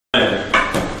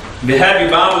If you have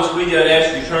your Bibles with you, I'd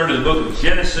ask you to turn to the book of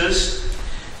Genesis.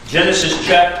 Genesis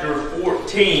chapter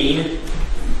 14.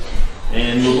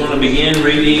 And we're going to begin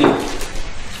reading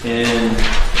in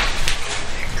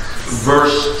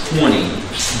verse 20.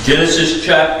 Genesis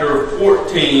chapter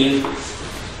 14. We're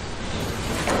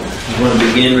going to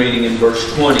begin reading in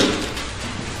verse 20.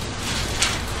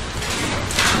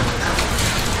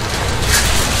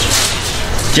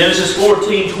 Genesis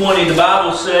 14:20, the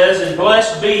Bible says, "And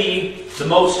blessed be the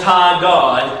Most High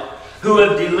God, who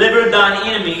have delivered thine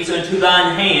enemies unto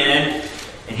thine hand,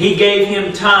 and he gave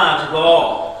him time to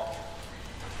all.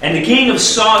 And the king of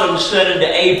Sodom said unto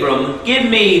Abram, Give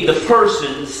me the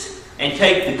persons, and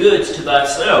take the goods to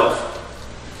thyself.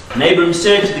 And Abram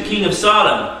said to the king of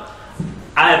Sodom,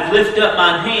 I have lifted up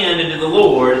mine hand unto the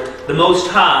Lord, the Most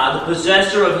High, the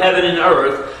possessor of heaven and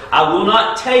earth. I will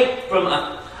not take from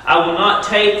a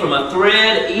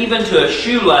thread even to a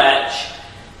shoe latch,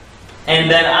 and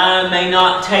that I may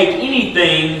not take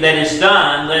anything that is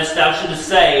thine, lest thou shouldest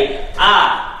say,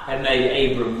 I have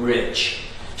made Abram rich.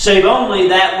 Save only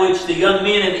that which the young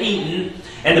men have eaten,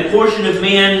 and the portion of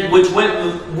men which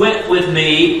went with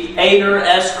me, Aner,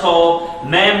 Eshcol,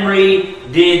 Mamre,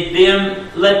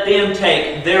 let them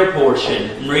take their portion."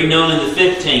 I'm reading on in the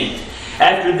 15th.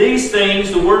 "After these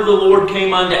things, the word of the Lord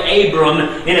came unto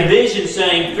Abram in a vision,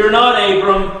 saying, Fear not,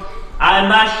 Abram, I am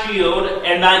thy shield,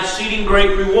 and thy exceeding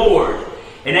great reward.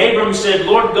 And Abram said,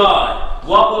 Lord God,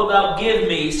 what wilt thou give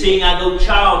me, seeing I go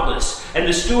childless? And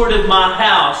the steward of my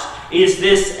house is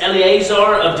this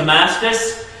Eleazar of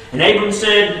Damascus? And Abram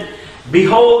said,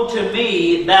 Behold, to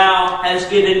me thou hast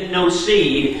given no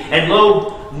seed, and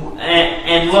lo,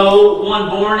 one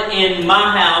born in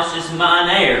my house is mine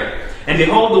heir. And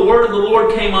behold, the word of the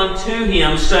Lord came unto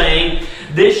him, saying,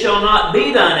 This shall not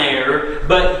be thine heir,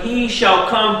 but he shall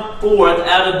come forth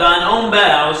out of thine own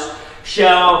bowels,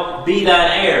 shall be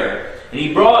thine heir. And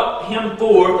he brought him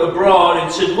forth abroad,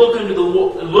 and said, Look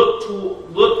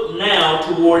now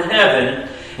toward heaven,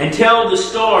 and tell the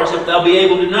stars if thou be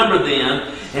able to number them.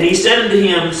 And he said unto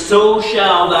him, So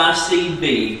shall thy seed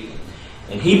be.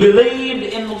 And he believed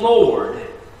in the Lord,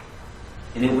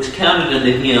 and it was counted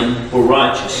unto him for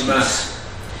righteousness."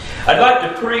 Amen. I'd like to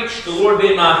preach, the Lord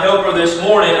being my helper this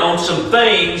morning, on some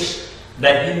things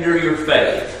that hinder your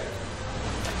faith.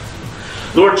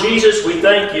 Lord Jesus, we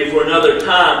thank you for another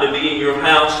time to be in your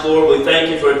house, Lord. We thank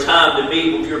you for a time to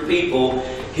meet with your people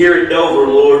here at Dover,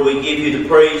 Lord. We give you the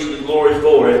praise and the glory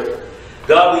for it.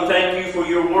 God, we thank you for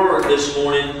your word this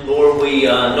morning, Lord. We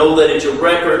know that it's a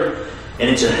record and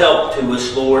it's a help to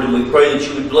us, Lord, and we pray that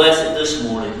you would bless it this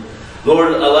morning.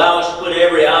 Lord, allow us to put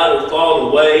every idle thought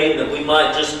away, that we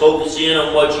might just focus in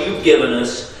on what you've given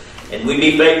us, and we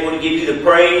be faithful to give you the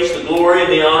praise, the glory,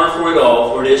 and the honor for it all.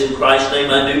 For it is in Christ's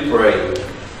name I do pray.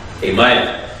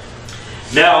 Amen.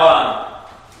 Now,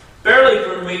 fairly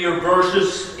familiar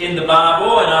verses in the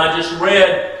Bible, and I just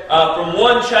read from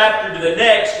one chapter to the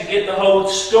next to get the whole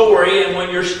story. And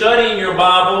when you're studying your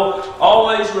Bible,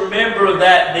 always remember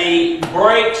that the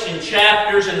breaks in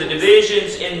chapters and the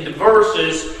divisions in the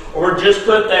verses were just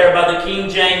put there by the King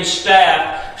James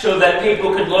staff so that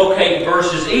people could locate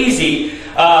verses easy.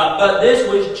 But this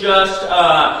was just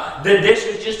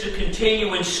a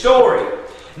continuing story.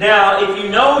 Now, if you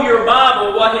know your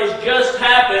Bible, what has just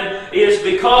happened is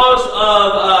because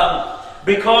of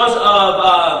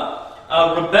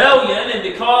rebellion and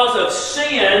because of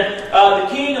sin, the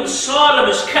king of Sodom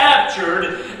is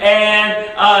captured, and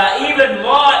even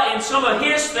Lot and some of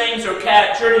his things are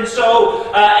captured. And so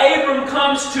Abram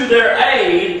comes to their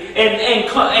aid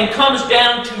and comes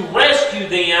down to rescue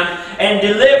them and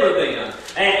deliver them.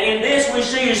 And in this we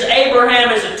see as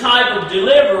Abraham is a type of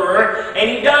deliverer, and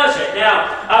he does it. Now,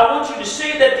 I want you to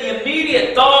see that the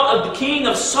immediate thought of the king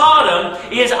of Sodom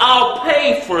is, I'll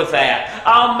pay for that.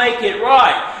 I'll make it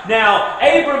right. Now,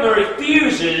 Abram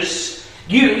refuses.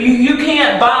 You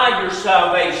can't buy your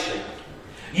salvation.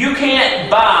 You can't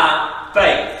buy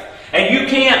faith. And you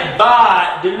can't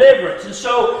buy deliverance. And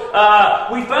so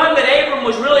we found that Abram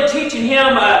was really teaching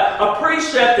him a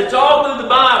precept that's all through the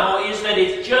Bible, is that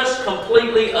it's just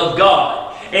completely of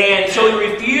God. And so he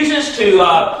refuses to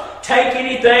take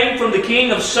anything from the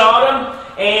king of Sodom,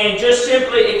 and just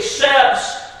simply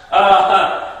accepts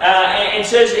and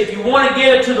says, if you want to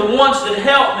give it to the ones that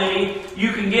help me,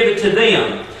 you can give it to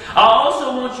them. I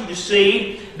also want you to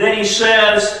see that he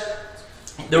says,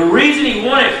 the reason he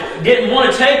didn't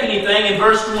want to take anything in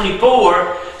verse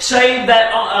 24,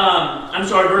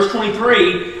 verse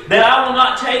 23, that I will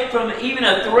not take from even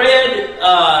a thread,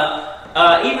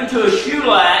 even to a shoe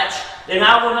latch, then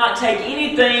I will not take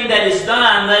anything that is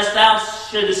thine, lest thou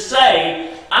shouldest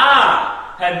say, I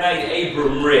had made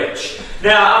Abram rich.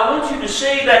 Now, I want you to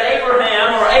see that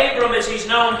Abraham, or Abram as he's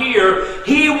known here,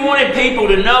 he wanted people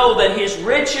to know that his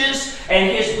riches and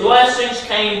his blessings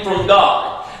came from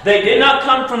God. They did not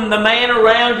come from the man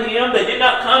around him. They did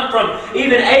not come from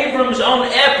even Abram's own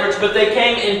efforts, but they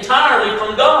came entirely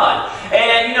from God.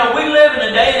 And, we live in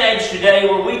a day and age today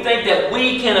where we think that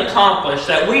we can accomplish,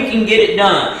 that we can get it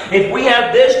done. If we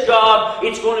have this job,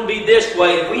 it's going to be this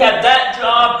way. If we have that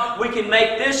job, we can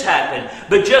make this happen.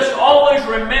 But just always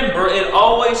remember, it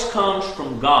always comes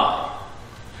from God.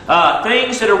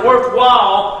 Things that are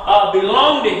worthwhile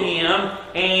belong to Him,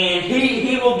 and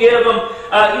He will give them.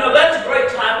 That's a great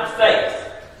type of faith.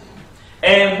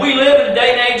 And we live in a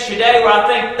day and age today where I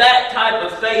think that type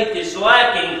of faith is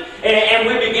lacking, and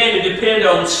we begin to depend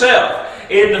on self.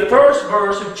 In the first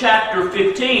verse of chapter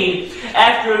 15,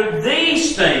 after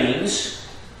these things,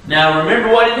 now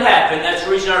remember what had happened. That's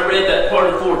the reason I read that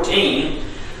part of 14.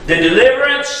 The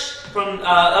deliverance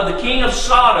of the king of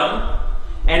Sodom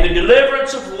and the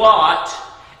deliverance of Lot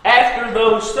after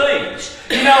those things.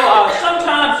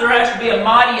 Sometimes there has to be a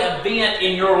mighty event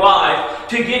in your life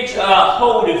to get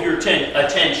hold of your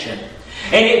attention.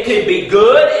 And it could be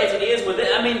good as it is with it.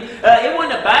 It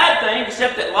wasn't a bad thing,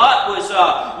 except that Lot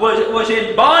was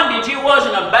in bondage. It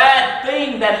wasn't a bad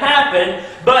thing that happened.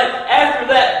 But after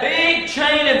that big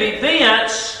chain of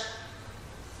events,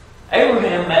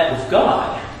 Abraham met with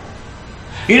God.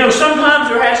 Sometimes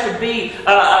there has to be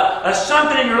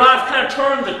something in your life kind of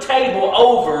turns the table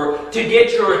over to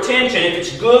get your attention. If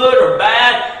it's good or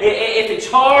bad, if it's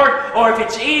hard or if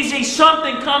it's easy,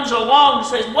 something comes along and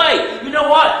says, wait, you know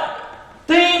what?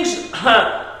 There's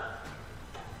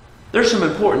some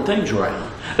important things around.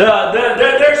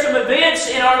 There's some events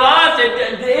in our life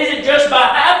that isn't just by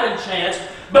happen chance,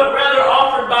 but rather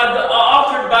offered by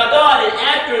God. And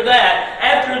after that,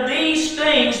 after these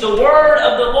things, the word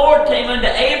of the Lord came unto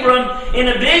Abram in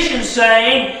a vision,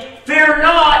 saying, Fear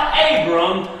not,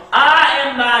 Abram, I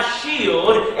am thy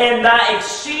shield and thy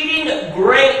exceeding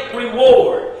great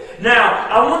reward. Now,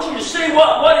 I want you to see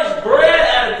what is bred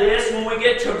out of this when we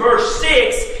get to verse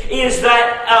 6, is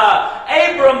that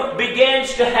Abram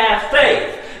begins to have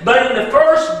faith. But in the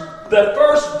first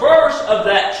verse of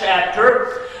that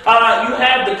chapter, you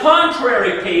have the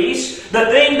contrary piece, the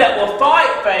thing that will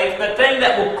fight faith, the thing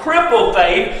that will cripple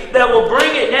faith, that will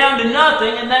bring it down to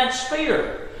nothing, and that's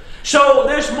fear. So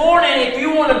this morning, if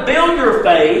you want to build your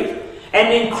faith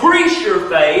and increase your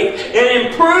faith and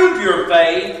improve your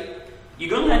faith, you're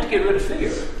going to have to get rid of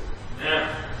fear. Yeah.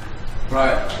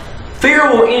 Right.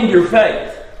 Fear will end your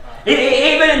faith.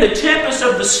 Even in the tempest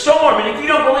of the storm, and if you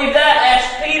don't believe that,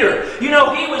 ask Peter. He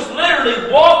was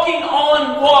literally walking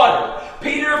on water.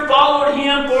 Peter followed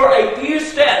him for a few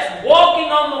steps,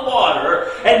 walking on the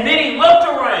water, and then he looked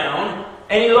around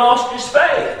and he lost his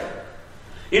faith.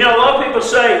 A lot of people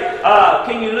say,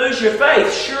 can you lose your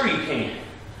faith? Sure you can.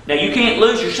 Now you can't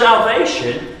lose your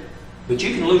salvation, but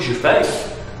you can lose your faith.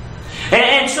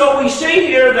 And so we see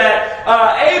here that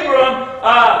Abram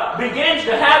begins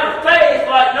to have a faith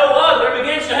like no other,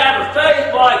 begins to have a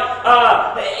faith like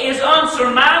is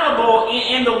unsurmountable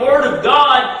in the Word of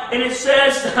God. And it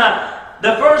says,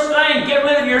 the first thing, get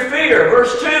rid of your fear.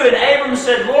 Verse 2, and Abram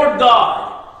said, Lord God,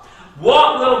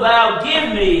 what wilt thou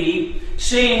give me,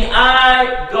 seeing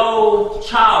I go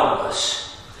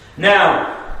childless?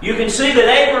 Now, you can see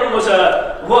that Abram was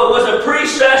a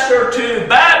predecessor to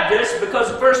Baptist, because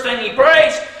the first thing he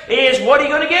prays is, what are you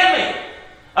going to give me?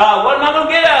 What am I going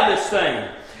to get out of this thing?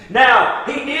 Now,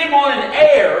 he did want an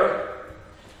heir,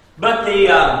 but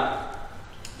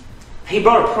he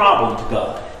brought a problem to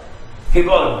God. He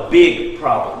brought a big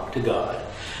problem to God.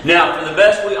 Now, for the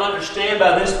best we understand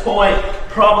by this point,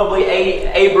 probably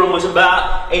Abram was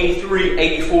about 83,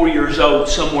 84 years old,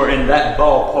 somewhere in that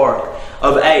ballpark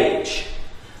of age.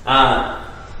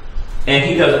 And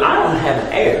he goes, I don't have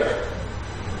an heir.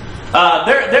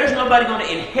 There's nobody going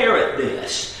to inherit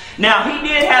this. Now, he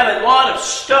did have a lot of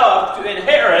stuff to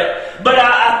inherit, but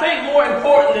I think more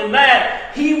important than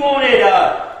that, he wanted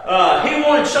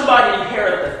somebody to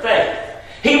inherit the faith.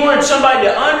 He wanted somebody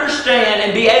to understand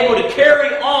and be able to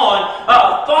carry on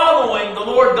following the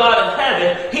Lord God of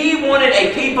heaven. He wanted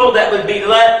a people that would be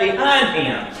left behind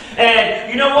him. And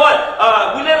you know what?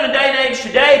 We live in a day and age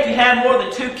today, if you have more than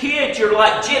 2 kids, you're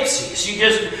like gypsies.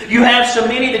 You have so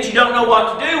many that you don't know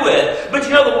what to do with. But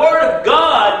the Word of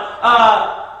God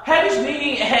have as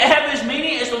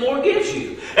many as the Lord gives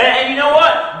you. And you know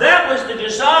what? That was the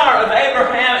desire of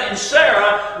Abraham and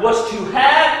Sarah, was to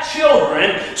have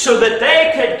children. so that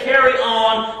they could carry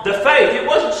on the faith. It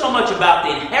wasn't so much about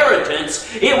the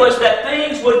inheritance. It was that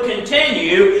things would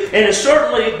continue, and it's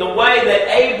certainly the way that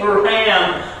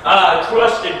Abraham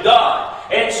trusted God.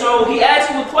 And so he asked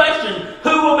him a question,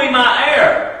 who will be my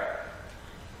heir?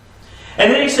 And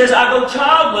then he says, I go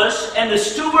childless, and the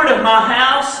steward of my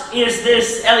house is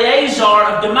this Eleazar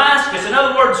of Damascus. In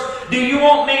other words, do you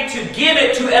want me to give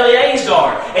it to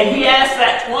Eleazar? And he asked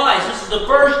that twice. This is the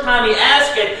first time he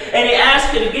asked it, and he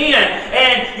asked it again.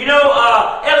 And, you know,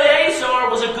 Eleazar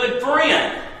was a good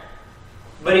friend,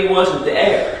 but he wasn't the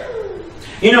heir.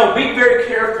 You know, be very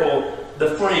careful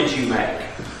the friends you make.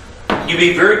 You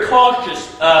be very cautious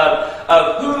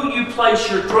of who you place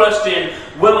your trust in,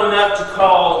 well enough to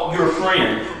call your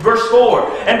friend. Verse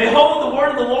 4, and behold, the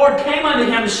word of the Lord came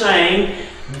unto him, saying,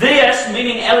 this,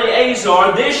 meaning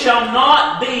Eleazar, this shall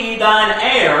not be thine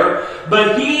heir,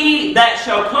 but he that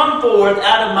shall come forth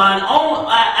out of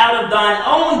thine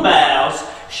own bowels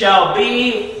shall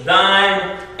be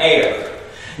thine heir.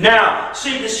 Now,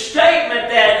 see, the statement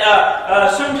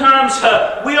that sometimes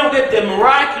we don't get the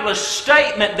miraculous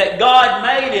statement that God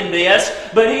made in this,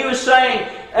 but he was saying,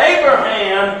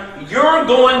 Abraham, you're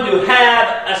going to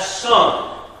have a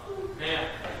son. Yeah.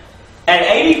 At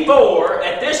 84,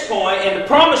 at this point, and the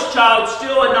promised child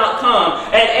still had not come,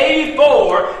 at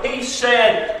 84, he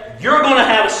said, you're going to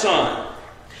have a son.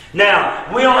 Now,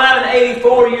 we don't have an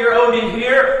 84-year-old in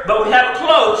here, but we have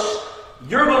close.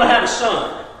 You're going to have a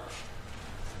son.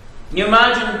 Can you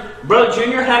imagine Brother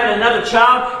Junior having another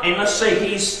child, and let's say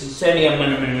he's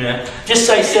 70, just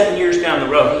say 7 years down the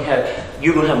road,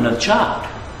 you're going to have another child.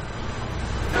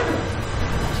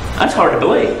 That's hard to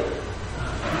believe.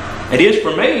 It is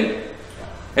for me.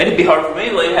 It'd be hard for me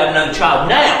to believe to have another child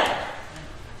now.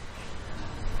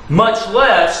 Much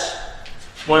less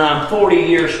when I'm 40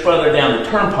 years further down the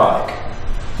turnpike.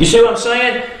 You see what I'm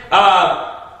saying?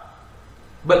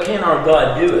 But can our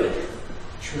God do it?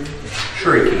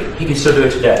 Sure he can. He can still do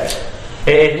it today.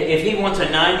 And if he wants a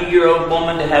 90-year-old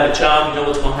woman to have a child, you know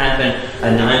what's going to happen?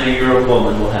 A 90-year-old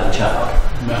woman will have a child.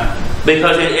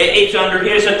 Because it's under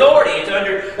his authority.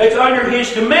 It's under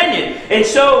his dominion. And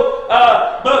so,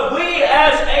 but we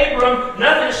as Abram,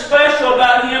 nothing special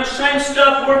about him. Same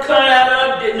stuff we're cut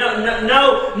out of.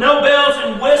 No bells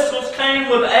and whistles came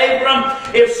with Abram.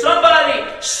 If somebody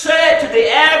said to the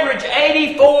average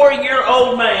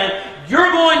 84-year-old man,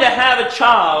 you're going to have a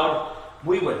child,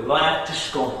 we would laugh to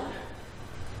scorn.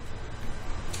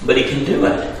 But he can do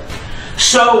it.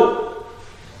 So,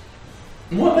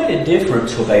 what made a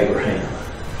difference with Abraham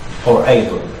or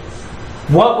Abram?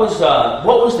 What was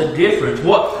the difference?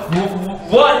 What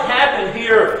happened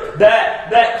here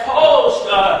that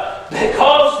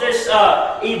caused this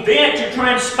event to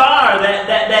transpire?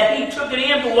 That he took it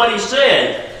in for what he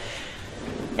said.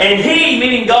 And he,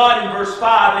 meaning God in verse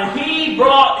 5, and he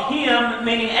brought him,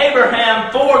 meaning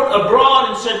Abraham, forth abroad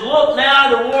and said, look now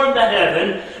toward the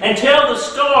heaven and tell the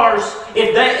stars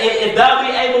if thou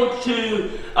be able to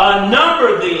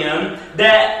number them,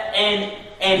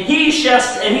 and he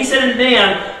said unto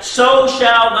them, so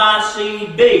shall thy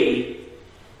seed be.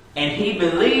 And he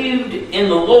believed in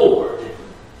the Lord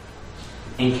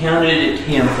and counted it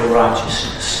him for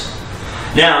righteousness.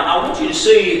 Now, I want you to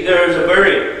see there's a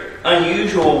very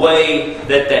unusual way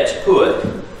that's put.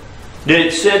 Did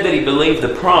it say that he believed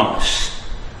the promise?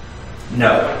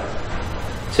 No.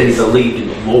 It said he believed in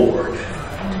the Lord.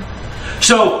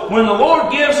 So, when the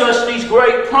Lord gives us these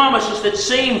great promises that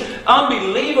seem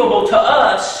unbelievable to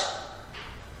us,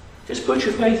 just put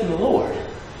your faith in the Lord.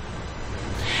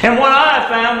 And what I have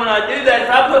found when I do that, if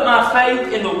I put my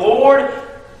faith in the Lord,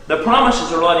 the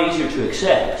promises are a lot easier to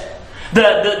accept.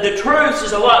 The truth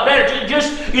is a lot better.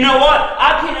 Just, you know what?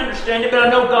 I can't understand it, but I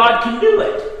know God can do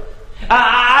it.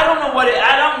 I don't know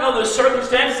I don't know the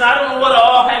circumstances. I don't know what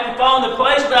all have to fall into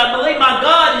place, but I believe my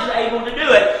God is able to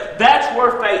do it. That's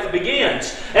where faith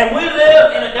begins. And we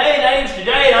live in a day and age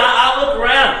today, and I look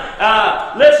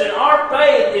around. Listen, our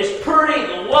faith is pretty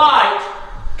light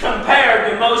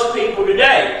compared to most people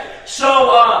today. So,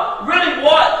 really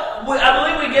I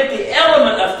believe we get the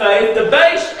element of faith. The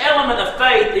base element of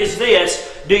faith is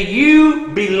this. Do you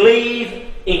believe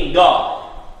in God?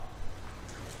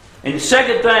 And the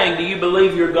second thing, do you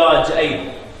believe your God's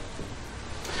able?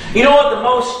 You know what the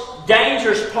most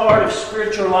dangerous part of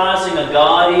spiritualizing a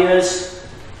God is?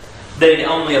 That it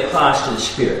only applies to the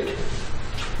Spirit.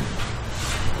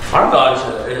 Our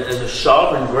God is a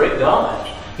sovereign, great God.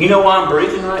 You know why I'm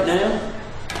breathing right now?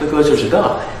 Because there's a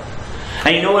God.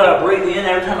 And you know what I breathe in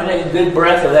every time I take a good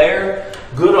breath of air?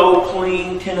 Good old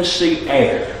clean Tennessee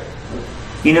air.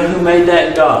 You know who made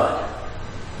that? God.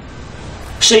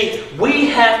 See, we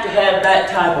have to have that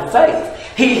type of faith.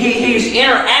 He's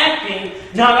interacting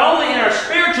not only in our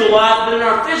spiritual lives, but in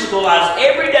our physical lives.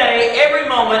 Every day, every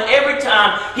moment, every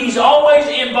time. He's always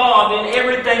involved in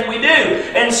everything we do.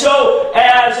 And so,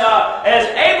 as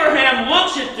Abraham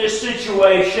looks at this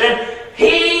situation,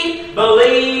 he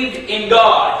believed in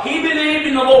God. He believed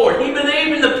in the Lord. He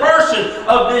believed in the person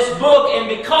of this book. And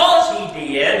because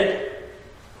he did,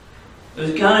 it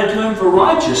was counted to him for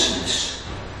righteousness.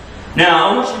 Now,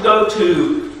 I want you to go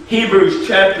to Hebrews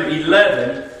chapter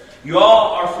 11. You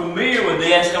all are familiar with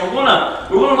this. And we're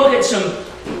going to look at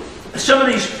some of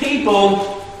these people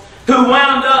who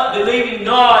wound up believing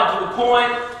God to the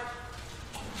point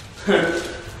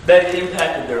that it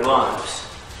impacted their lives.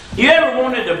 You ever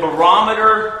wanted a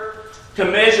barometer to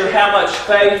measure how much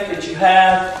faith that you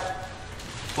have?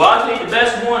 Well, I think the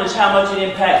best one is how much it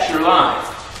impacts your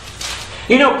life.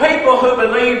 You know, people who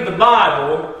believe the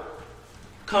Bible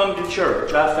come to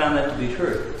church. I've found that to be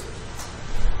true.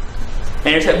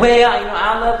 And they say, well,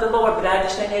 I love the Lord, but I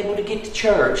just ain't able to get to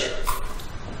church.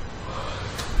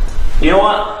 You know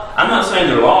what? I'm not saying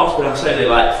they're lost, but I'm saying they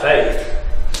lack faith.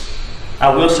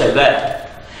 I will say that.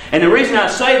 And the reason I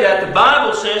say that, the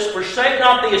Bible says, forsake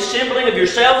not the assembling of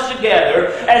yourselves together,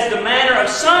 as the manner of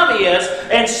some is,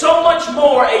 and so much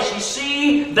more as you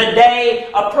see the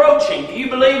day approaching. Do you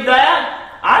believe that?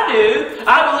 I do.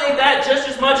 I believe that just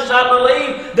as much as I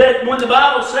believe that when the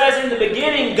Bible says in the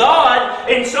beginning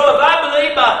God, and so if I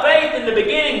believe by faith in the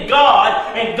beginning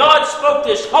God, and God spoke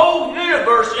this whole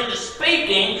universe into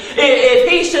speaking, if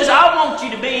He says I want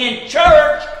you to be in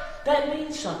church, that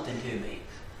means something to me.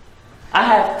 I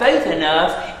have faith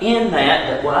enough in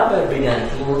that well, I better be down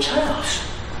at the Lord's house.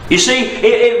 You see,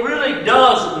 it really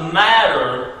does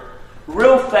matter.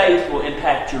 Real faith will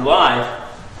impact your life,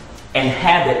 and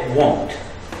habit won't.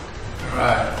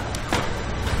 Right.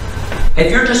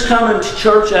 If you're just coming to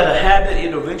church out of habit,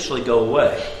 it'll eventually go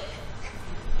away.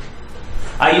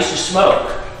 I used to smoke.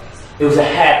 It was a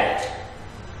habit.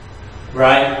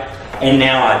 Right? And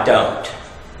now I don't.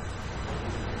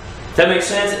 Does that make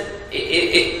sense?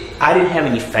 I didn't have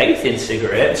any faith in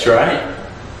cigarettes, right?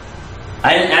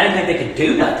 I didn't think they could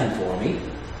do nothing for me.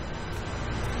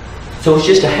 So it's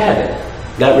just a habit.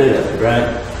 Got rid of it,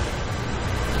 right?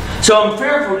 So I'm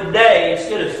fearful today,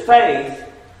 instead of faith,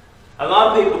 a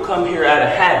lot of people come here out of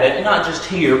habit, not just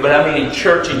here, but I mean in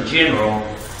church in general.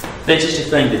 That's just a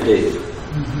thing to do.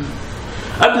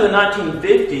 Mm-hmm. Up to the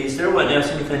 1950s, there wasn't else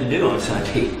anything to do on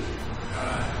Sunday.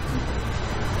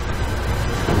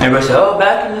 Everybody said, oh,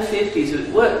 back in the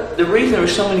 50s, what? The reason there were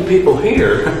so many people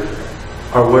here,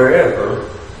 or wherever,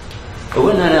 there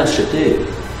wasn't nothing else to do.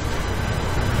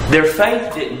 Their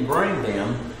faith didn't bring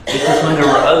them, because when there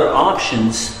were other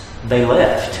options, they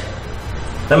left.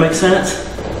 That makes sense?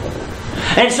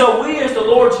 And so we as the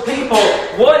Lord's people,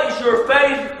 what is your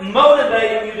faith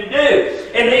motivating you to do?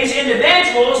 And these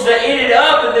individuals that ended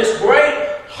up in this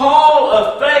great hall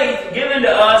of faith given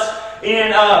to us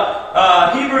in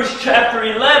Hebrews chapter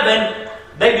 11,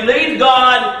 they believed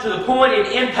God to the point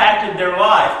it impacted their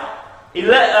life.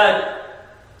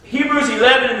 Hebrews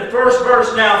 11 in the first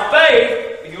verse, now faith,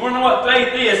 if you want to know what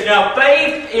faith is, now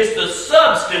faith is the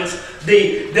substance,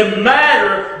 the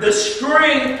matter, the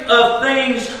strength of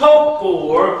things hoped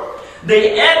for,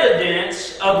 the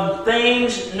evidence of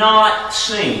things not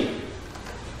seen.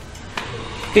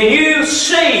 Can you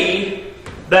see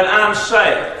that I'm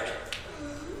saved?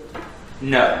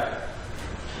 No.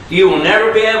 You will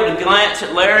never be able to glance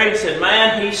at Larry and say,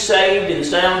 man, he's saved and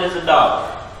sound as a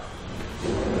dog.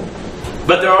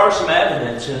 But there are some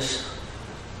evidences.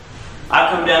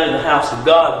 I come down to the house of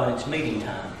God when it's meeting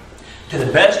time. To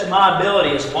the best of my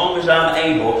ability, as long as I'm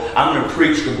able, I'm going to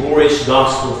preach the glorious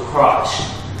gospel of Christ.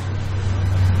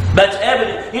 That's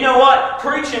evident. You know what?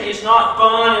 Preaching is not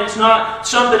fun, and it's not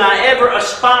something I ever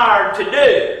aspired to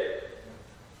do.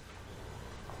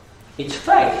 It's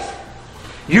faith.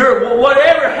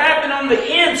 Whatever happened on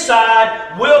the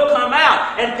inside will come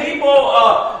out. And people,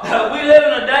 we live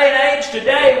in a day and age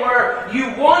today where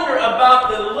you wonder about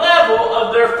the level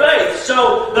of their faith.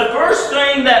 So the first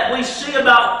thing that we see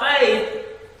about faith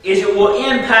is it will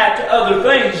impact other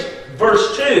things.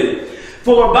 Verse 2.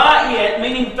 For by it,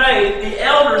 meaning faith, the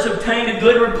elders obtained a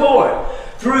good report.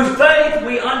 Through faith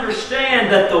we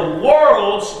understand that the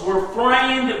worlds were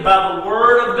framed by the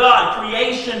Word of God.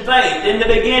 Creation faith. In the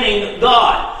beginning,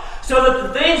 God. So that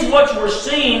the things which were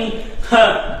seen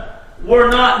were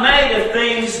not made of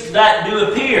things that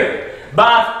do appear.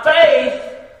 By faith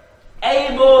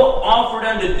Abel offered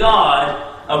unto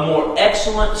God a more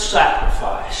excellent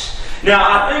sacrifice. Now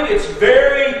I think it's a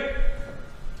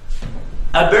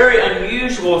very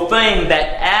unusual thing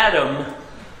that Adam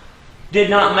did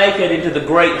not make it into the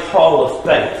great hall of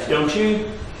faith, don't you?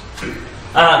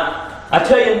 I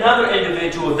tell you another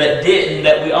individual that didn't,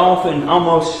 that we often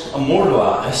almost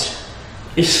immortalize,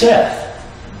 is Seth.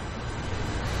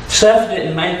 Seth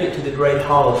didn't make it to the great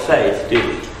hall of faith, did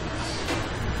he?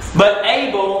 But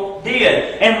Abel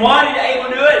did. And why did Abel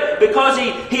do it? Because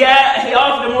he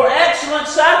offered a more excellent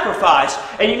sacrifice.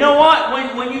 And you know what?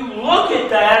 When you look at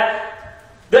that,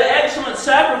 the excellent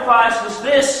sacrifice was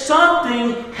this: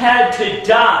 something had to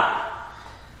die.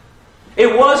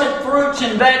 It wasn't fruits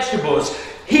and vegetables.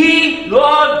 He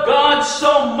loved God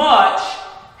so much,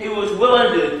 he was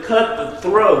willing to cut the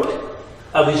throat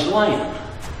of his lamb.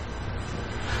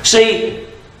 See,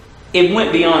 it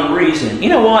went beyond reason. You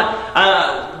know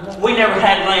what? We never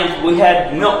had lambs. We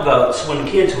had milk goats when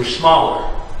the kids were smaller.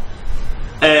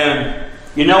 And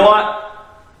you know what?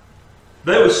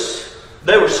 They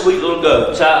were sweet little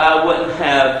goats. I wouldn't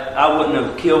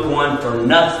have killed one for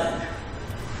nothing.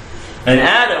 And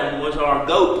Adam was our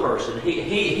goat person.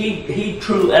 He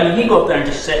truly, he'd go up there and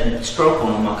just sit and stroke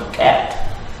on him like a cat.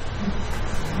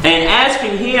 And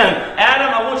asking him,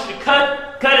 Adam, I want you to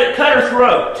cut her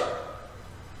throat,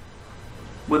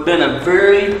 would have been a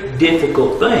very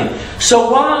difficult thing.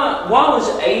 So why was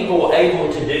Abel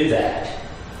able to do that?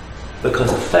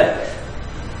 Because of faith.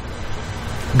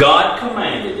 God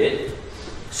commanded it,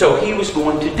 so he was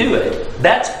going to do it.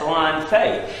 That's blind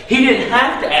faith. He didn't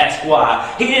have to ask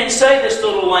why. He didn't say, this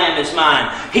little lamb is mine.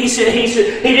 He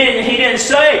didn't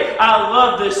say, I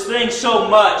love this thing so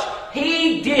much.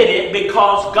 He did it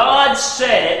because God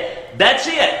said it. That's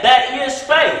it. That is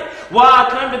faith. Why I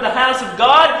come to the house of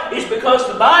God is because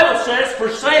the Bible says,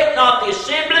 forsake not the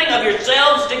assembling of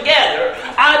yourselves together.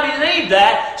 I believe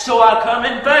that, so I come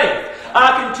in faith.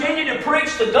 I continue to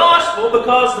preach the gospel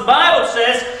because the Bible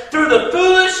says, through the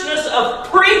foolishness of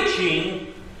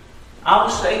preaching, I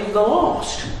will save the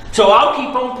lost. So I'll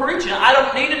keep on preaching. I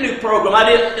don't need a new program. I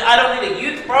don't need a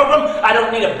youth program. I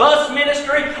don't need a bus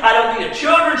ministry. I don't need a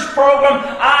children's program.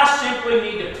 I simply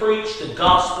need to preach the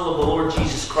gospel of the Lord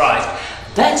Jesus Christ.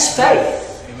 That's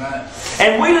faith. Amen.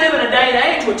 And we live in a day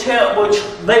and age which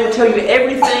they will tell you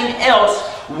everything else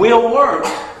will work.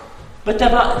 But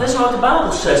this is what the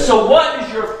Bible says. So what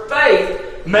does your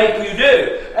faith make you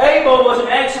do? Abel was an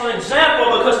excellent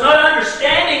example because not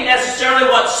understanding necessarily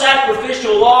what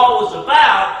sacrificial law was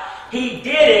about, he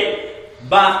did it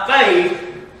by faith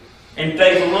and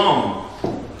faith alone.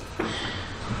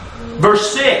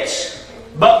 Verse 6,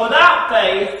 but without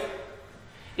faith,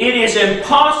 it is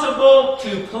impossible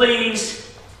to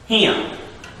please Him.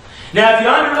 Now, if you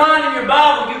underline in your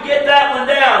Bible, you get that one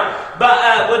down.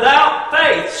 But without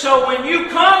faith. So when you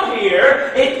come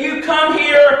here, if you come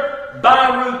here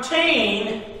by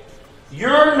routine,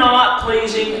 you're not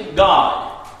pleasing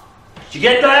God. Did you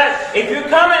get that? If you're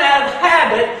coming out of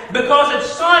habit because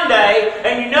it's Sunday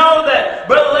and you know that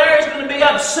Brother Larry's going to be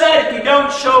upset if you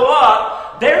don't show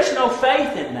up, there's no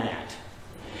faith in that.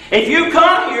 If you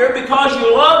come here because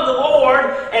you love the Lord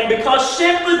and because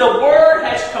simply the Word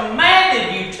has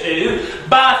commanded you to,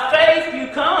 by faith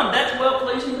you come, that's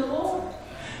well-pleasing to the Lord.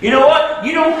 You know what?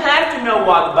 You don't have to know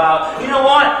what the Bible... You know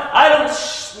what? I don't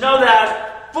know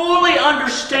that I fully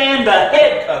understand the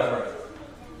head covering.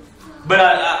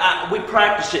 But we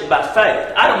practice it by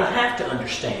faith. I don't have to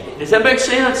understand it. Does that make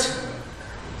sense?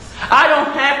 I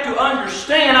don't have to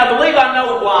understand. I believe I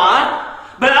know why.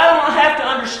 But I don't have to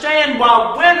understand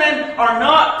why women are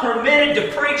not permitted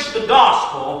to preach the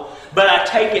gospel, but I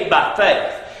take it by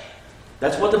faith.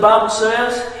 That's what the Bible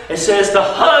says. It says the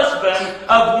husband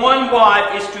of one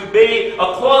wife is to be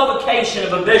a qualification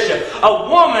of a bishop. A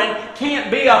woman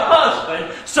can't be a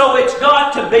husband, so it's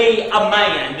got to be a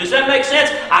man. Does that make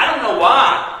sense? I don't know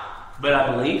why, but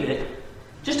I believe it.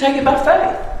 Just take it by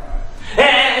faith.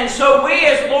 And so we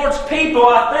as Lord's people,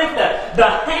 I think that the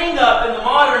hang-up in the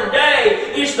modern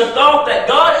day is the thought that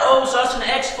God owes us an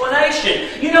explanation.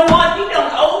 You know what? He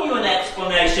don't owe you an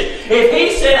explanation. If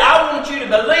He said, I want you to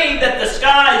believe that the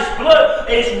sky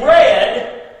is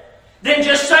red, then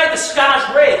just say the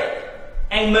sky's red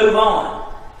and move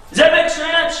on. Does that make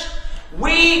sense?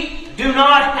 We do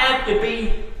not have to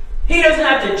be... He doesn't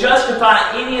have to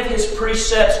justify any of His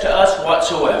precepts to us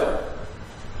whatsoever.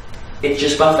 It's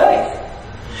just by faith.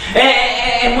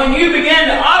 And when you begin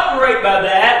to operate by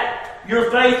that, your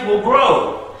faith will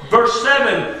grow. Verse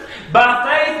 7, by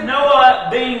faith Noah,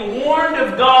 being warned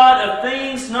of God of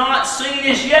things not seen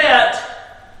as yet,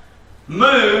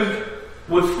 moved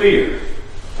with fear.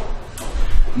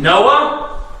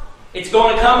 Noah, it's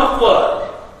going to come a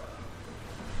flood.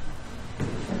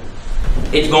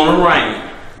 It's going to rain.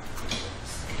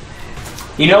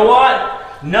 You know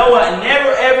what? Noah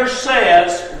never ever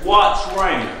says what's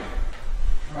raining.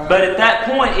 But at that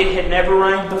point, it had never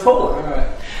rained before. Right.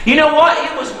 You know what?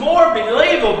 It was more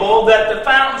believable that the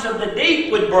fountains of the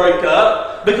deep would break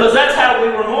up, because that's how we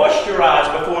were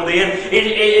moisturized before then.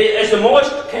 As the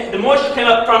moisture came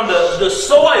up from the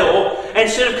soil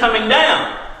instead of coming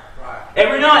down. Right.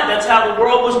 Every night, that's how the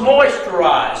world was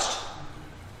moisturized.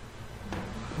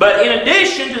 But in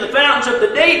addition to the fountains of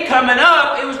the deep coming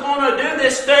up, it was going to do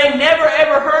this thing never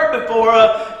ever heard before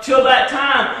till that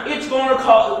time. It's going to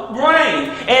cause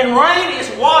rain. And rain is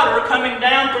water coming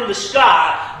down from the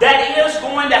sky. That is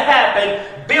going to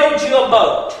happen. Build you a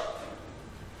boat.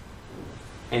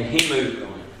 And he moved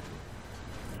on it.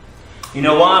 You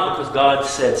know why? Because God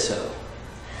said so.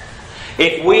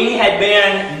 If we had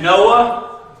been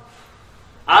Noah,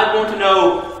 I'd want to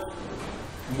know,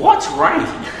 what's rain?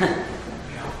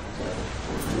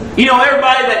 You know,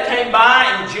 everybody that came by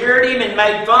and jeered him and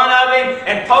made fun of him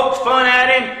and poked fun at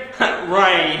him,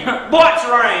 rain. What's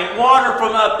rain? Water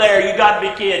from up there. You got to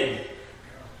be kidding.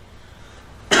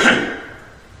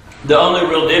 The only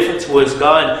real difference was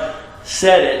God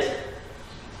said it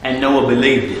and Noah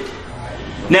believed it.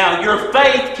 Now, your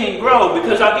faith can grow,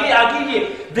 because I'll give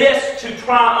you this to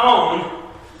try on.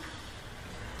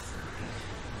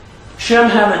 Shem,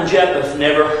 Ham, and Japheth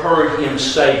never heard him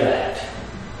say that.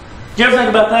 Do you ever think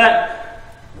about that?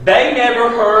 They never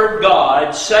heard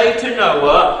God say to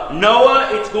Noah, Noah,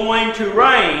 it's going to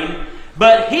rain.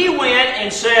 But he went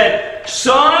and said,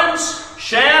 sons,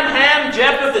 Shem, Ham,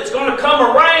 Japheth, it's going to come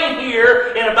a rain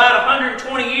here in about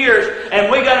 120 years, and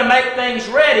we got to make things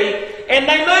ready. And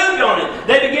they moved on it.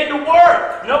 They began to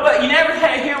work. You never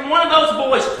hear one of those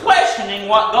boys questioning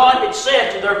what God had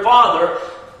said to their father.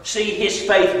 See, his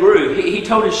faith grew. He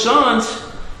told his sons,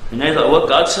 and they thought, well,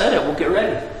 God said it, we'll get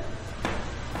ready.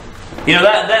 You know,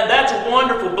 that's a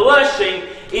wonderful blessing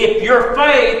if your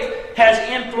faith has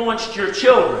influenced your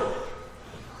children.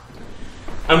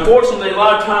 Unfortunately, a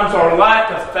lot of times our lack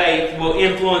of faith will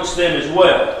influence them as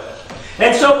well.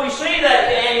 And so we see that,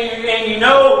 and you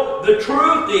know the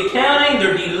truth, the accounting,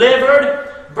 they're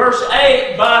delivered. Verse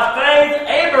 8, by faith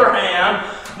Abraham,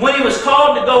 when he was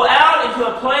called to go out into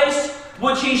a place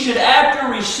which he should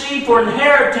after receive for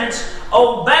inheritance,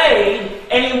 obeyed,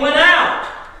 and he went out.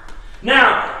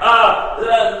 Now,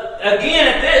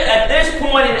 again, at this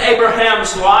point in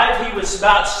Abraham's life, he was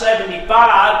about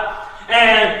 75.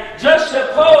 And just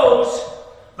suppose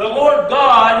the Lord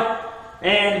God,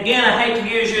 and again, I hate to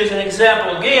use you as an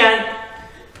example again,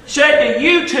 said to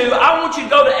you two, I want you to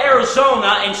go to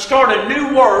Arizona and start a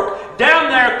new work down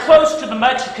there close to the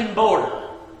Mexican border.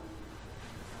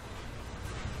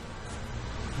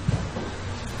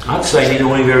 I'd say neither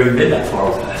one of you ever been that far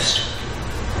west.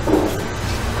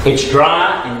 It's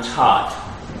dry and it's hot.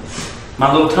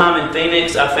 My little time in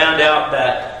Phoenix, I found out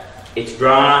that it's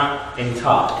dry and it's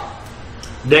hot.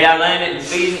 The day I landed in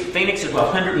Phoenix, it was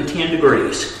 110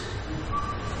 degrees.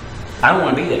 I don't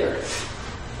want to be there.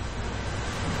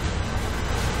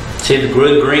 See the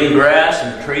good green grass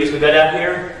and the trees we got out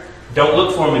here? Don't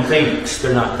look for them in Phoenix.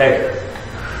 They're not there.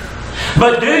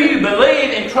 But do you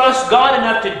believe and trust God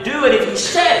enough to do it if He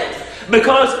said it?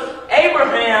 Because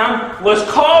Abraham was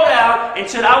called out and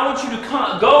said, I want you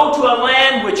to go to a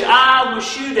land which I will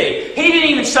shew thee. He didn't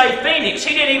even say Phoenix.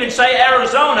 He didn't even say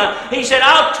Arizona. He said,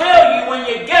 I'll tell you when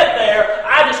you get there.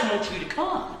 I just want you to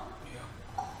come.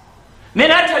 Man,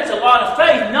 that takes a lot of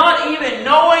faith, not even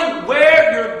knowing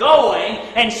where you're going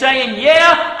and saying,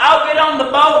 yeah, I'll get on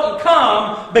the boat and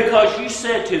come because you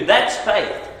said to. That's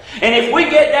faith. And if we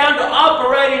get down to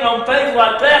operating on faith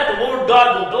like that, the Lord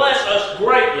God will bless us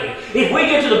greatly. If we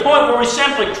get to the point where we're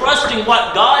simply trusting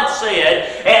what God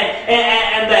said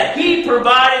and that He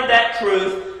provided that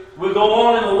truth, we'll go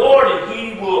on in the Lord and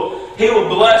He will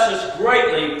bless us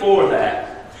greatly for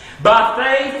that. By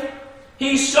faith,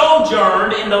 he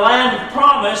sojourned in the land of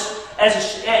promise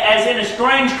as in a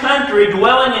strange country,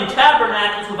 dwelling in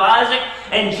tabernacles with Isaac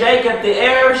and Jacob, the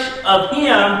heirs of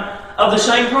him of the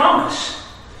same promise.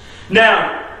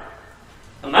 Now,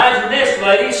 imagine this,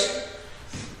 ladies.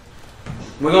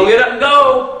 We're going to get up and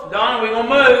go. Donna, we're going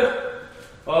to move.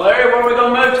 Well, Larry, where are we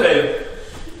going to move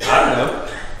to? I don't know.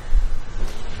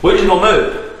 We're just going to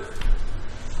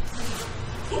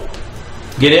move.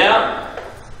 Get out,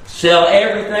 sell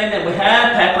everything that we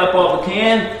have, pack up what we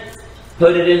can,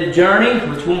 put it in the journey,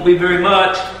 which won't be very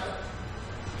much.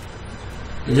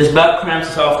 It just about cramps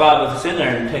us all five of us in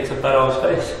there and takes up about all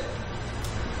the space.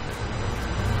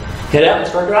 Get out and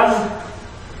start driving.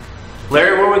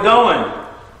 Larry, where are we going?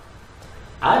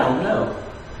 I don't know.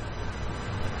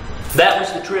 That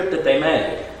was the trip that they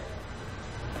made.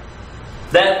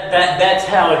 That's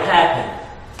how it happened.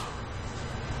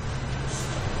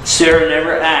 Sarah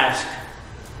never asked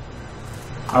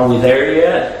Are we there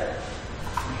yet?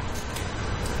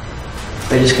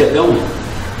 They just kept going.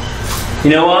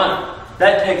 You know what?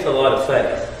 That takes a lot of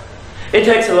faith. It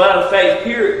takes a lot of faith,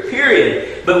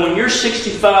 period. But when you're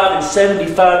 65 and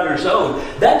 75 years old,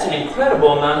 that's an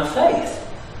incredible amount of faith.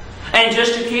 And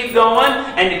just to keep going,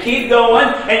 and to keep going.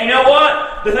 And you know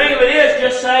what? The thing of it is,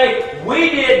 just say, we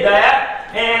did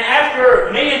that, and after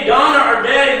me and Donna are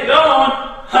dead and gone,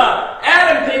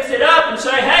 Adam picks it up and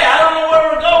say, hey, I don't know where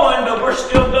we're going, but we're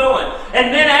still going.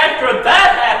 And then after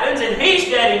that happens, and he's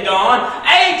dead and gone,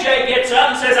 AJ gets up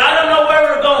and says, I don't know where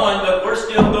we're going, but we're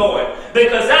still going.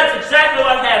 Because that's exactly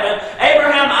what happened.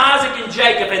 Abraham, Isaac, and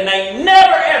Jacob, and they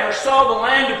never ever saw the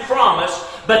land of promise,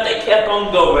 but they kept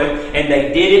on going, and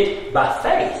they did it by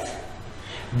faith.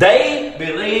 They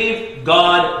believed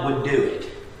God would do it.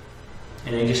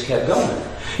 And they just kept going.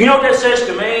 You know what that says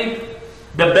to me?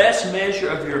 The best measure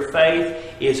of your faith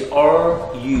is,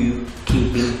 are you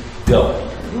keeping going?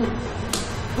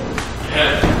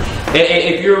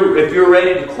 If you're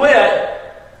ready to quit,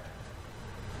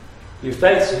 your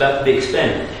faith's about to be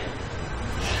expended.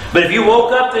 But if you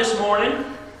woke up this morning,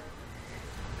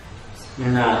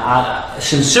 and I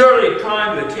sincerely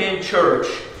trying to attend church,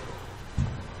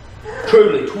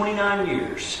 truly 29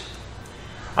 years,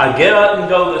 I get up and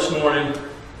go this morning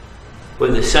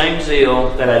with the same zeal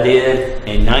that I did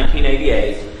in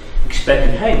 1988,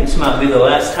 expecting, hey, this might be the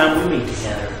last time we meet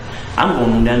together. I'm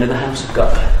going down to the house of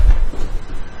God.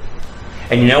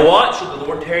 And you know what? Should the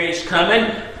Lord tarry is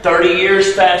coming, 30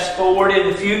 years fast forward in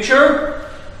the future,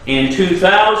 in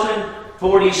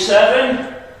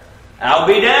 2047, I'll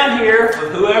be down here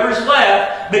with whoever's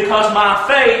left, because my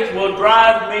faith will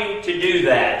drive me to do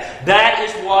that. That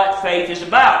is what faith is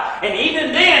about. And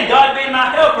even then, God being my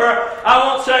helper, I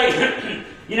won't say,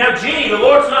 you know, gee, the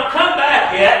Lord's not come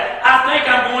back yet. I think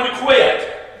I'm going to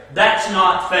quit. That's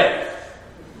not faith.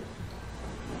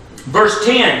 Verse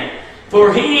 10,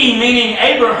 for he, meaning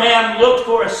Abraham, looked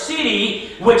for a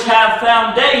city which hath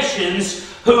foundations,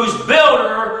 whose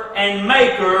builder and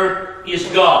maker is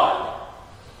God.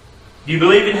 Do you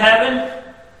believe in heaven?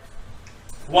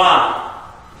 Why?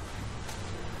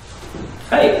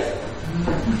 Faith.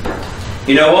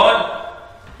 You know what?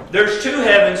 There's two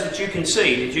heavens that you can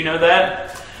see. Did you know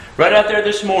that? Right out there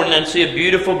this morning, I see a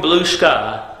beautiful blue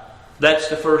sky. That's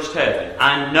the first heaven.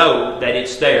 I know that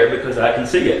it's there because I can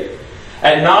see it.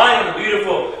 At night, on a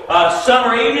beautiful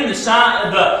summer evening, the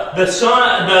clouds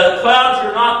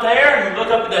are not there, and you look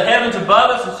up at the heavens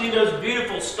above us and see those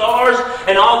beautiful stars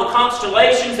and all the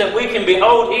constellations that we can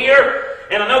behold here.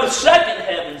 And I know the second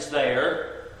heaven's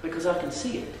there because I can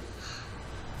see it.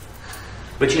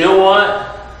 But you know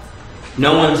what?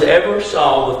 No one's ever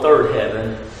saw the third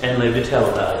heaven and lived to tell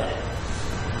about it.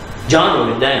 John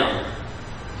wrote it down.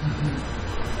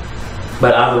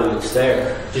 But I believe it's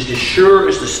there. Just as sure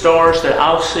as the stars that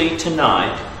I'll see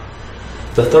tonight,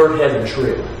 the third heaven's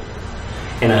real.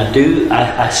 And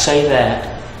I say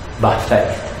that by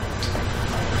faith.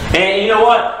 And you know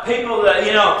what? People that,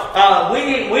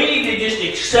 we need to just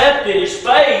accept it as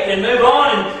faith and move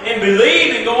on and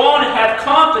believe and go on and have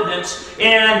confidence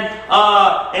in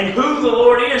who the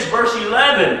Lord is. Verse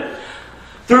 11.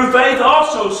 Through faith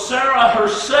also Sarah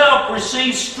herself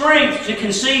received strength to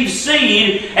conceive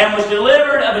seed and was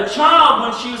delivered of a child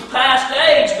when she was past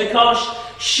age, because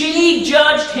she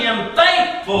judged him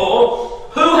faithful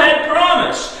who had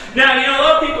promised. Now, a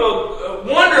lot of people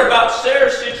wonder about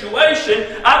Sarah's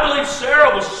situation. I believe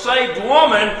Sarah was a saved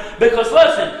woman because,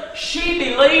 listen, she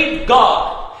believed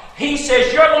God. He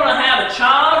says, you're going to have a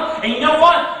child. And you know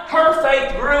what? Her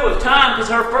faith grew with time, because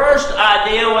her first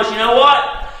idea was, you know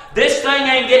what? This thing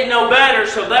ain't getting no better,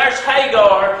 so there's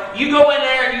Hagar. You go in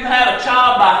there and you have a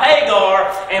child by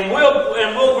Hagar, and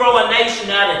we'll grow a nation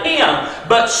out of him.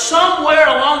 But somewhere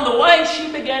along the way, she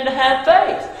began to have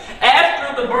faith.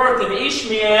 After the birth of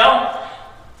Ishmael,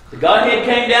 the Godhead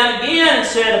came down again and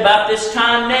said, about this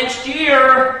time next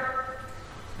year.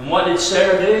 And what did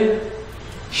Sarah do?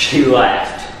 She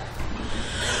laughed.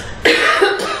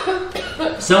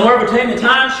 Somewhere between the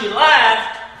time she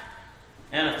laughed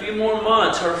and a few more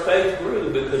months, her faith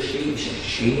grew, because she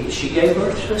gave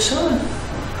birth to a son.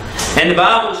 And the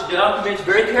Bible documents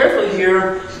very carefully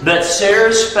here that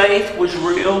Sarah's faith was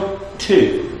real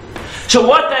too. So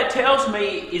what that tells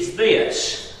me is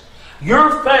this.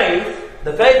 Your faith,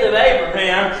 the faith of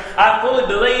Abraham, I fully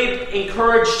believe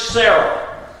encouraged Sarah.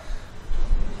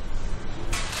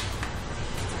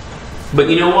 But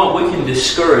you know what? We can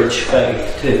discourage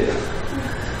faith too.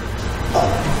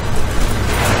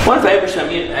 What if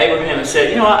Abraham had said,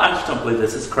 you know what, I just don't believe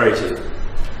this, it's crazy.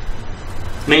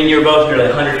 Me and you're both nearly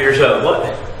 100 years old. What?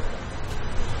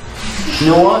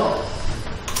 You know what?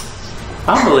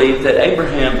 I believe that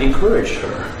Abraham encouraged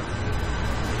her.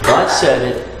 God said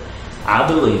it. I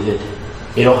believe it.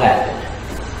 It'll happen.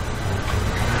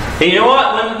 And you know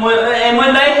what?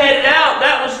 When they headed out,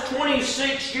 that was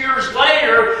 26 years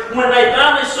later when they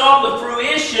finally saw the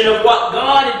fruition of what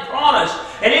God had promised.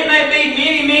 And it may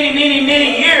be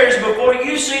many years before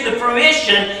you see the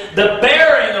fruition, the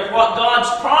bearing of what God's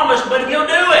promised, but He'll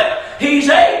do it. He's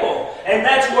able. And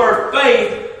that's where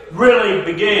faith really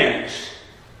begins.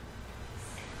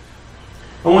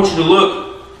 I want you to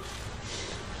look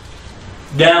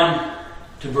down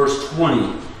to verse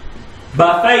 20.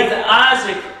 By faith,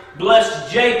 Isaac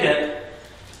blessed Jacob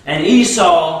and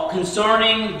Esau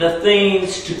concerning the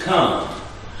things to come.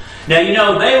 Now, you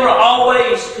know, they were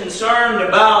always concerned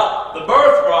about the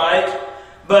birthright,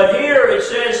 but here it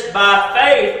says, by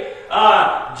faith,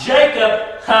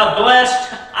 Jacob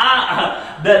blessed,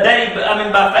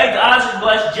 by faith, Isaac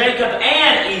blessed Jacob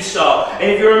and Esau.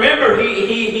 And if you remember,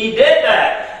 he did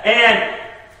that. And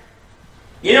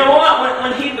you know what?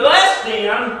 When he blessed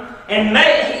them, and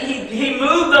he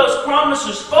moved those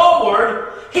promises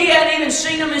forward, he hadn't even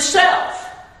seen them himself.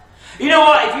 You know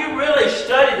what? If you really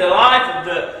study the life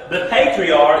of the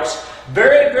patriarchs,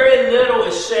 very little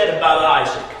is said about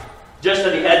Isaac. Just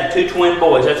that he had the 2 twin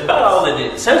boys. That's about all that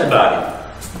it says about him.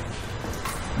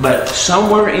 But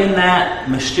somewhere in that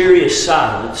mysterious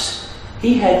silence,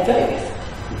 he had faith.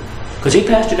 Because he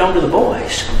passed it on to the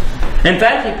boys. In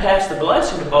fact, he passed the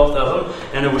blessing to both of them,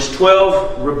 and there was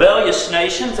 12 rebellious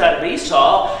nations out of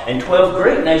Esau and 12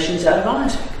 great nations out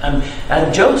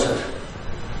of Joseph.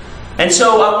 And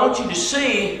so I want you to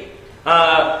see,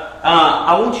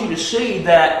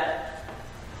 that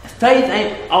faith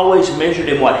ain't always measured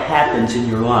in what happens in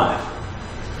your life.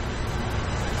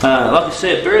 Like I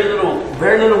said, very little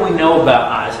we know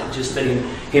about Isaac. Just that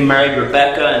he married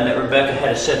Rebekah, and that Rebekah had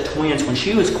a set of twins when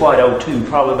she was quite old too,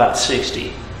 probably about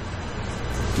 60.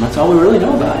 And that's all we really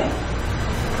know about him.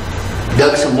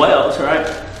 Dug some wells, right?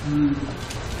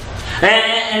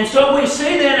 And so we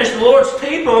see then as the Lord's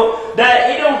people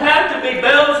that you don't have to be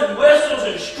bells and whistles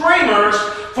and streamers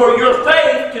for your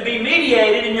faith to be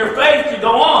mediated and your faith to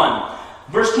go on.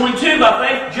 Verse 22, by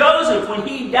faith Joseph, when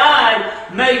he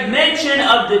died, made mention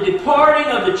of the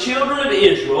departing of the children of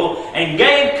Israel and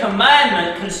gave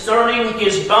commandment concerning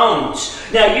his bones.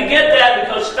 Now you get that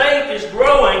because faith is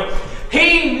growing.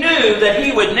 He knew that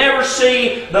he would never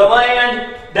see the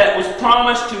land that was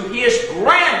promised to his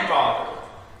grandfather.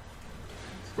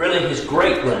 Really, his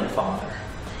great-grandfather.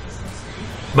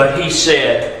 But he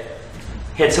said,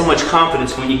 he had so much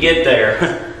confidence, when you get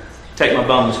there, take my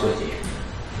bones with you.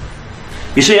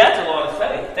 You see, that's a lot of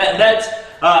faith. That's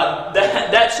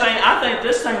saying, I think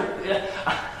this thing,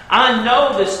 I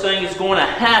know this thing is going to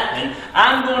happen.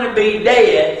 I'm going to be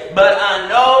dead, but I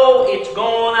know it's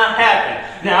going to happen.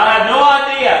 Now, I have no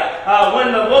idea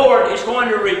when the Lord is going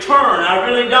to return. I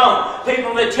really don't.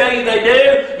 People that tell you they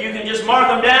do, you can just mark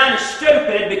them down as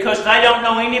stupid because they don't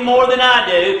know any more than I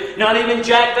do. Not even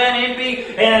Jack Van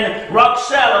Impe and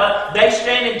Roxella. They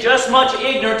stand in just much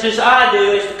ignorance as I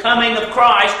do as the coming of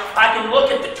Christ. I can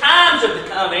look at the times of the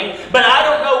coming, but I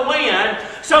don't know when.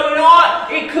 So you know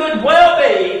what? It could well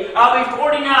be, I'll be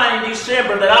 49 in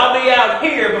December, that I'll be out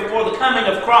here before the coming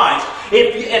of Christ.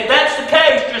 If that's the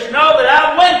case, just know that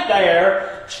I went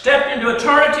there, stepped into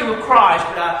eternity with Christ,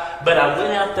 but I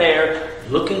went out there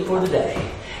looking for the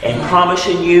day and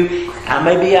promising you I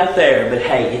may be out there, but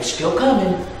hey, it's still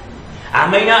coming. I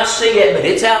may not see it, but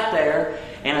it's out there,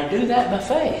 and I do that by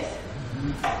faith.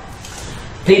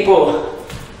 People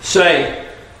say,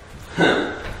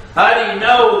 how do you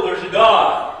know there's a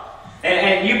God?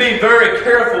 And you be very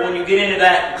careful when you get into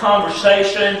that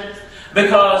conversation,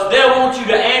 because they'll want you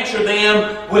to answer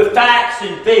them with facts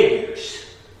and figures.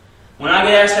 When I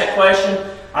get asked that question,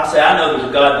 I say, I know there's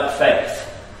a God by faith.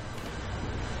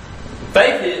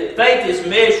 Faith is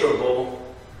measurable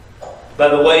by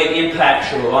the way it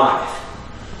impacts your life.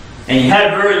 And you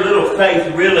have very little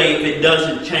faith, really, if it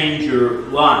doesn't change your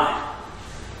life.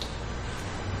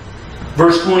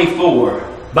 Verse 24.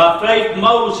 By faith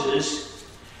Moses,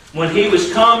 when he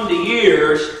was come to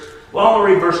years, well, I'm going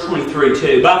to read verse 23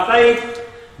 too. By faith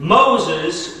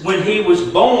Moses, when he was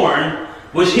born,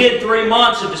 was hid 3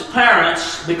 months of his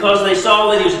parents because they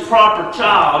saw that he was a proper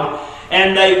child,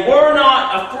 and they were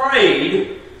not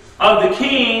afraid of the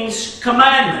king's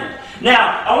commandment.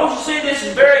 Now, I want you to see this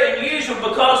is very unusual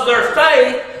because their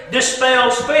faith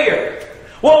dispels fear.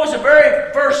 What was the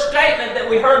very first statement that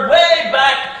we heard way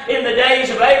back in the days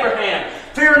of Abraham?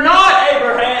 Fear not,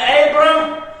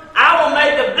 Abram, I will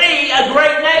make of thee a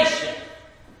great nation.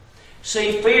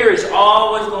 See, fear is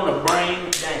always going to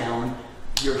bring down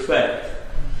your faith.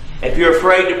 If you're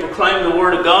afraid to proclaim the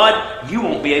Word of God, you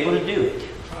won't be able to do it.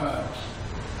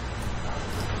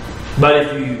 But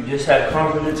if you just have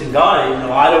confidence in God, you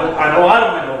know, I don't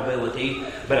have no ability,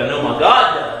 but I know my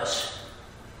God does,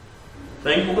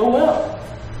 things will go well.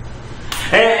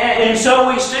 And so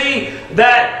we see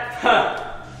that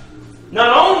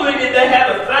not only did they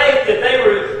have a faith that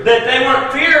they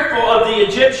weren't fearful of the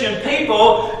Egyptian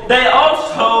people, they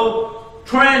also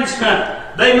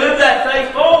they moved that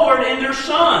faith forward in their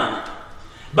son.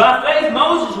 By faith,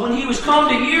 Moses, when he was come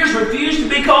to years, refused to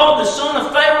be called the son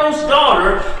of Pharaoh's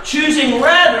daughter, choosing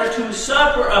rather to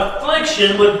suffer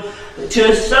affliction with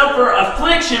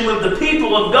the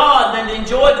people of God than to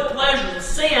enjoy the pleasures of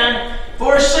sin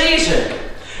for a season.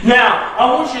 Now, I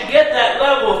want you to get that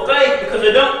level of faith, because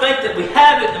I don't think that we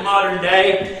have it in the modern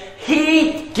day.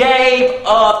 He gave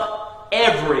up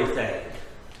everything.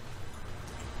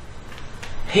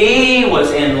 He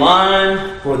was in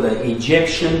line for the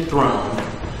Egyptian throne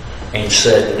and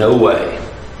said, no way.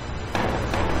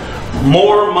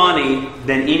 More money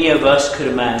than any of us could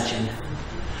imagine.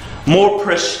 More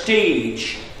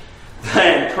prestige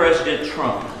than President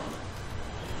Trump.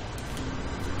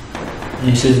 And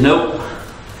he says, nope,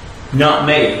 not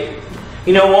me.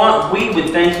 You know what? We would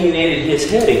think he needed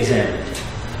his head examined.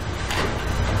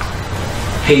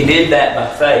 He did that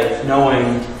by faith,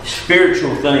 knowing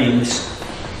spiritual things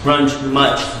runs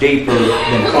much deeper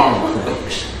than carnal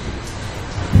things.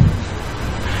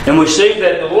 And we see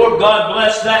that the Lord God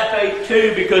blessed that faith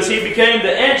too, because he became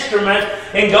the instrument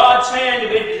in God's hand to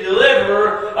be the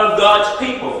deliverer of God's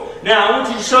people. Now, I want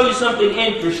you to show you something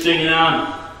interesting, and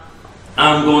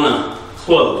I'm going to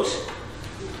close.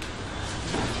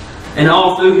 And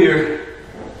all through here,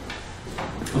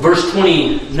 verse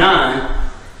 29,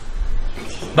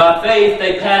 by faith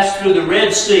they passed through the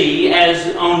Red Sea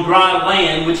as on dry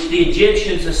land, which the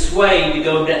Egyptians assuaged to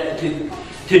go to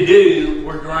do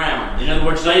were drowned. In other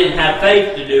words, they didn't have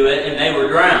faith to do it, and they were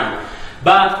drowned.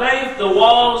 By faith the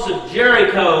walls of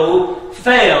Jericho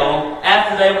fell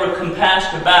after they were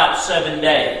compassed about 7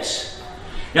 days.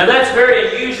 Now that's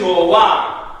very unusual.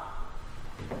 Why?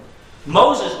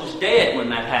 Moses was dead when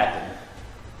that happened.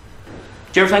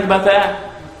 Did you ever think about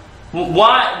that?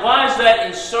 Why is that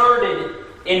inserted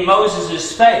in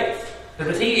Moses' faith?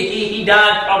 Because he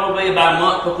died probably about a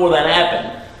month before that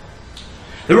happened.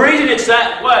 The reason it's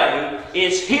that way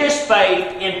is his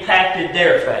faith impacted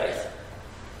their faith.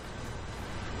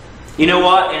 You know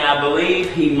what? And I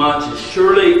believe he much as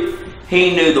surely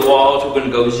he knew the walls were going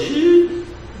to go zzz,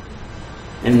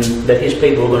 and that his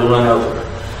people were going to run over.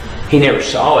 He never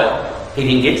saw it. He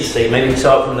didn't get to see it. Maybe he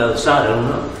saw it from the other side. I don't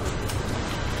know.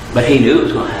 But he knew it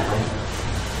was going to happen.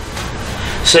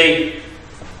 See,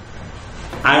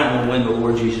 I don't know when the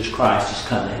Lord Jesus Christ is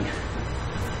coming,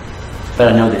 but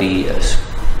I know that He is.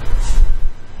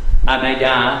 I may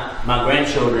die, my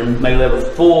grandchildren may live a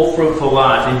full, fruitful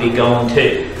life and be gone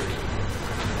too.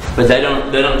 But they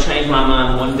don't change my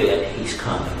mind one bit. He's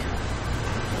coming.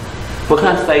 What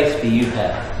kind of faith do you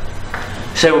have?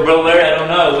 You say, well, Brother Larry, I don't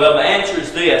know. Well, the answer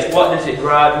is this. What does it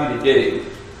drive you to do?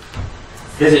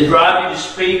 Does it drive you to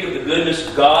speak of the goodness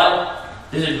of God?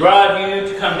 Does it drive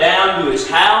you to come down to His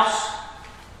house?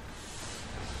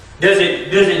 Does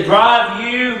it drive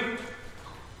you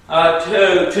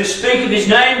to speak of His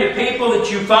name to people that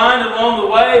you find along the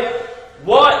way?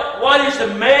 What is the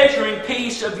measuring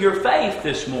piece of your faith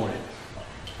this morning?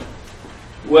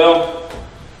 Well,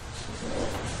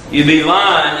 you'd be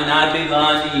lying, and I'd be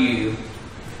lying to you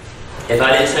if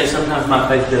I didn't say sometimes my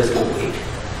faith does go weak.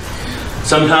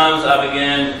 Sometimes I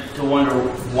begin to wonder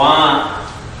why.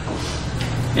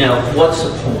 You know, what's the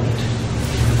point?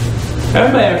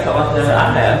 Everybody ever felt like that?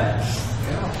 I have.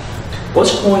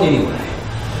 What's the point anyway?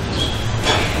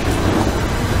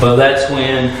 Well, that's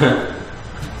when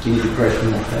you need to pray for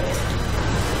more faith.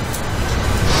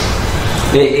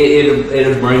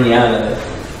 It'll bring you out of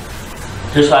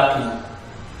it. Just like in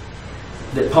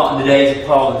the days of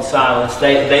Paul and Silas,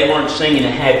 they weren't singing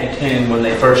a happy tune when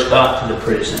they first got to the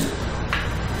prison,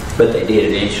 but they did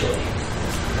eventually.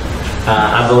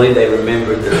 I believe they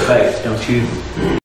remembered their faith, don't you?